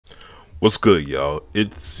What's good, y'all?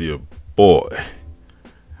 It's your boy,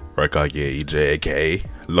 Kage EJ, aka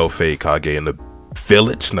Low Fade Kage in the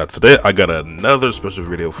village. Now today I got another special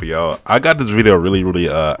video for y'all. I got this video really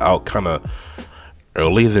out kind of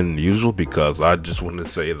earlier than usual because I just wanted to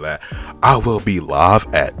say that I will be live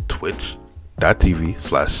at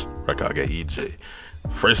twitch.tv/RedKageEJ.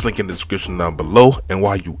 First link in the description down below, and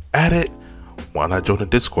while you at it, why not join the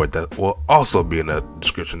Discord? That will also be in the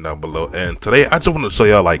description down below. And today I just want to show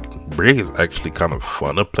y'all, like, Brig is actually kind of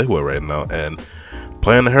fun to play with right now, and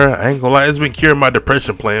playing her, I ain't gonna lie, it's been curing my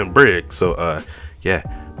depression playing Brig. So yeah,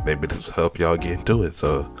 maybe this will help y'all get into it.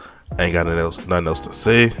 So I ain't got nothing else to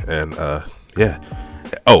say. And yeah,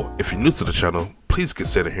 oh, if you're new to the channel, please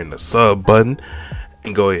consider hitting the sub button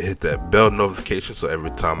and go ahead and hit that bell notification so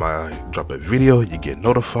every time I drop a video you get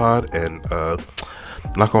notified. And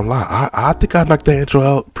not gonna lie, I think I knocked the intro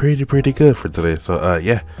out pretty good for today. So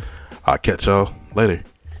yeah, I'll catch y'all later.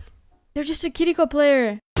 They're just a Kiriko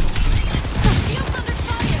player.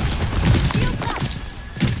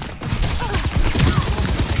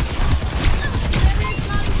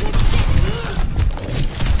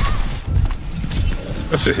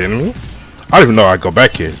 That shit hitting me? I don't even know I go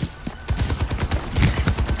back here.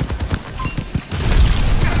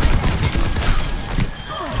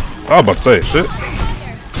 I was about to say shit.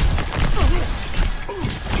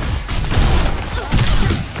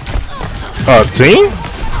 Team?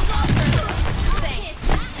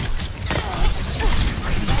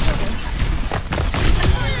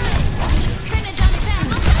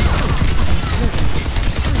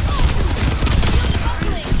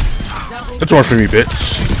 That's one for me, bitch.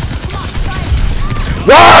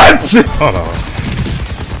 What? Hold on.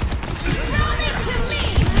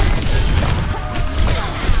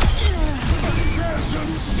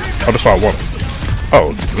 Oh, that's what I want.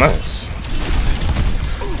 Oh, nice.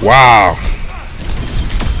 Wow.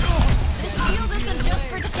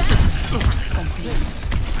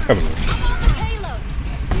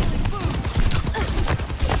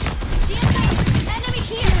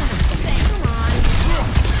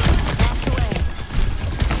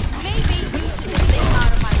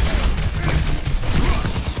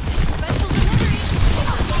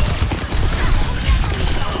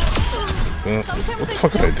 What the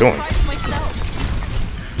fuck are they doing?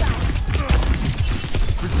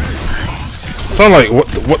 So I'm like,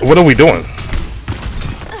 what are we doing?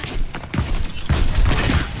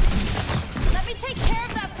 Let me take care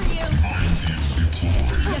of that for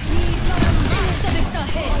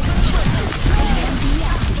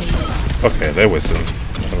you. Okay, they're whistling.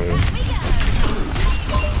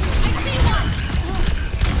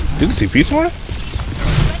 Did you see Peace One?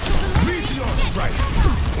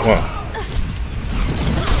 Wow.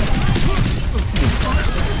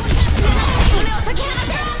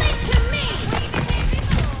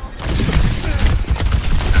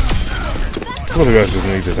 What do you guys just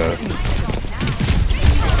needed that?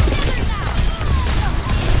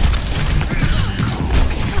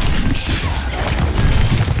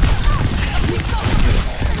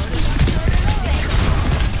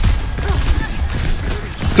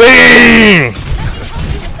 Damn!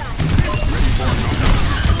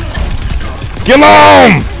 Get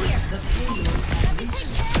him!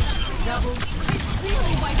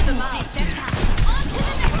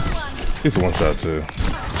 He's a one shot too.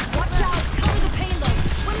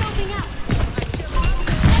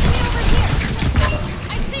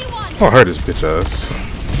 Oh, I heard his bitch ass.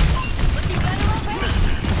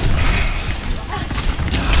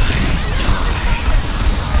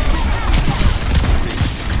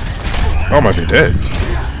 Oh, I might be dead.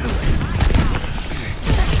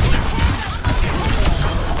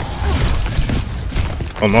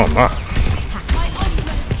 Oh no, I'm not.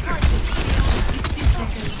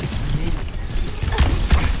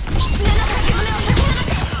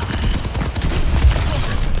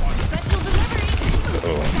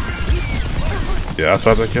 Yeah, I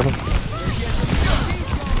tried to kill him.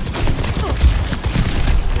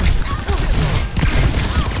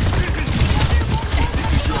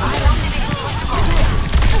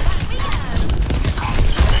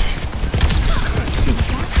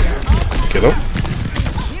 Kill him.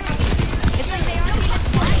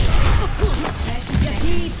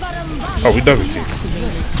 Oh, we double kill.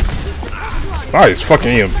 Nice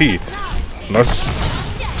fucking EMP. Nice.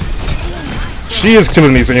 She is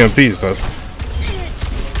killing these EMPs though.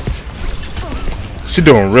 She's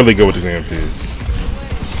doing really good with these EMPs.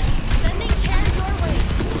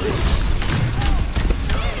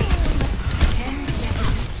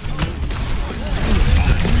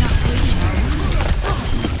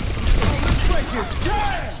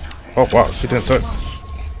 Oh wow, she didn't touch.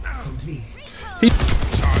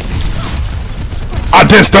 I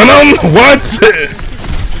didn't stun him. What?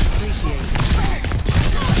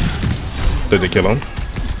 Did they kill him?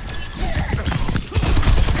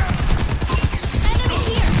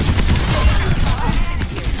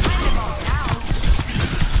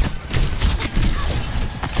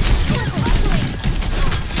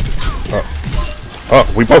 Oh,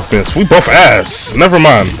 we both missed. We both ass. Never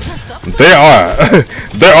mind. They are.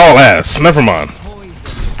 They're all ass. Never mind.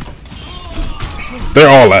 They're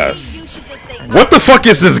all ass. What the fuck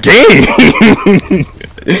is this game?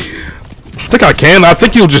 I think I can. I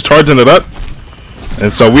think he was just charging it up,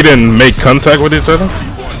 and so we didn't make contact with each other.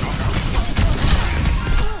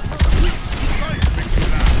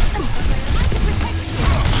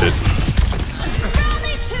 Shit.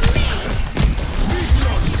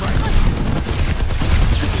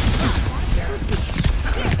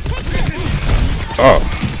 Oh.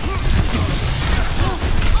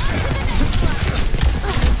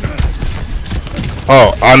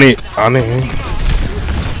 Oh, I need.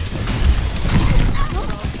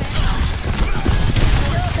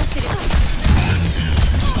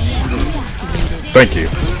 Thank you.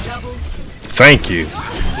 Thank you.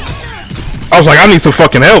 I was like, I need some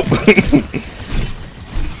fucking help.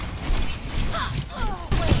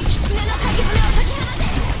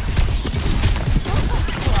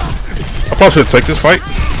 I probably should take this fight.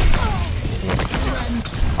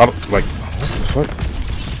 I don't, like, what the fuck?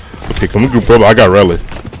 Okay, can we group up? I got rally.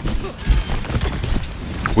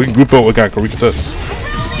 We can group up. We got contest.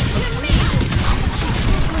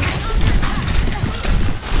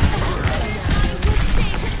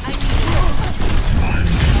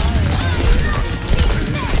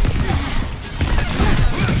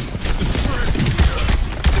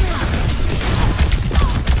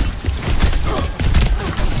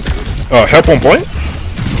 Help on point.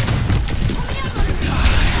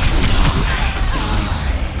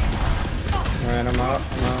 Alright, I'm out.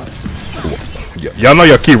 Y'all know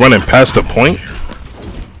y'all keep running past the point?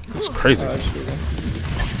 That's crazy.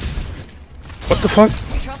 What the fuck?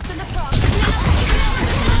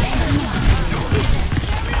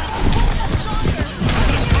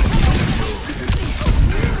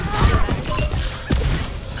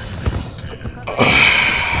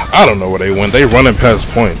 I don't know where they went. They running past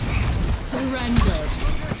point.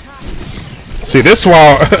 See, this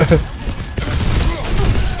wall.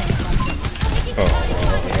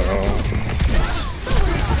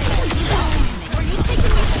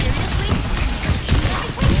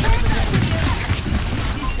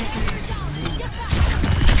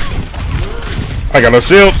 I got a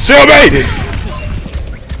shield. Shield me!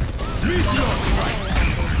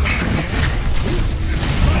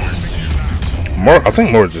 More, I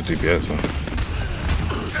think more is just DPS.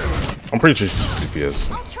 I'm pretty sure she's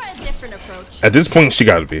DPS. I'll try a different approach. At this point, she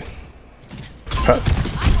gotta be.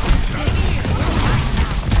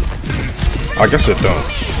 I guess it don't.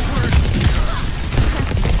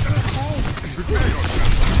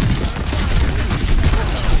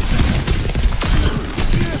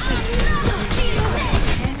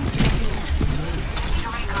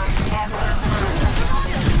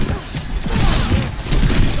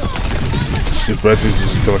 She's basically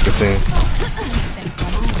just like a thing.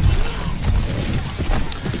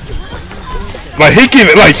 Like he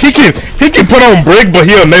can put on Brig, but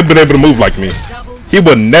he'll never be able to move like me. He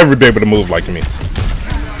will never be able to move like me.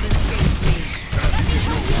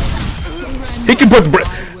 He can put Brig.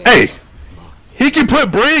 Hey, he can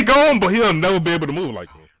put Brig on, but he'll never be able to move like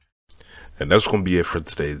me. And that's gonna be it for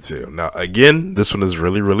today's video. Now, again, this one is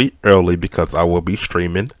really early because I will be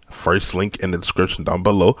streaming. First link in the description down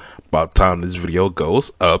below about time this video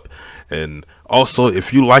goes up. And also,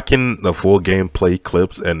 if you liking the full gameplay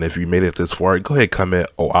clips and if you made it this far, go ahead and comment,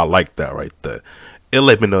 oh, I like that right there. It'll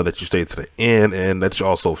let me know that you stayed to the end and that you're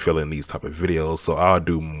also feeling these type of videos, so I'll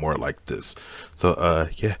do more like this. So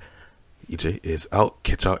yeah, EJ is out.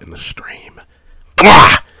 Catch y'all in the stream.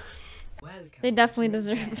 Mwah! They definitely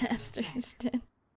deserve masters.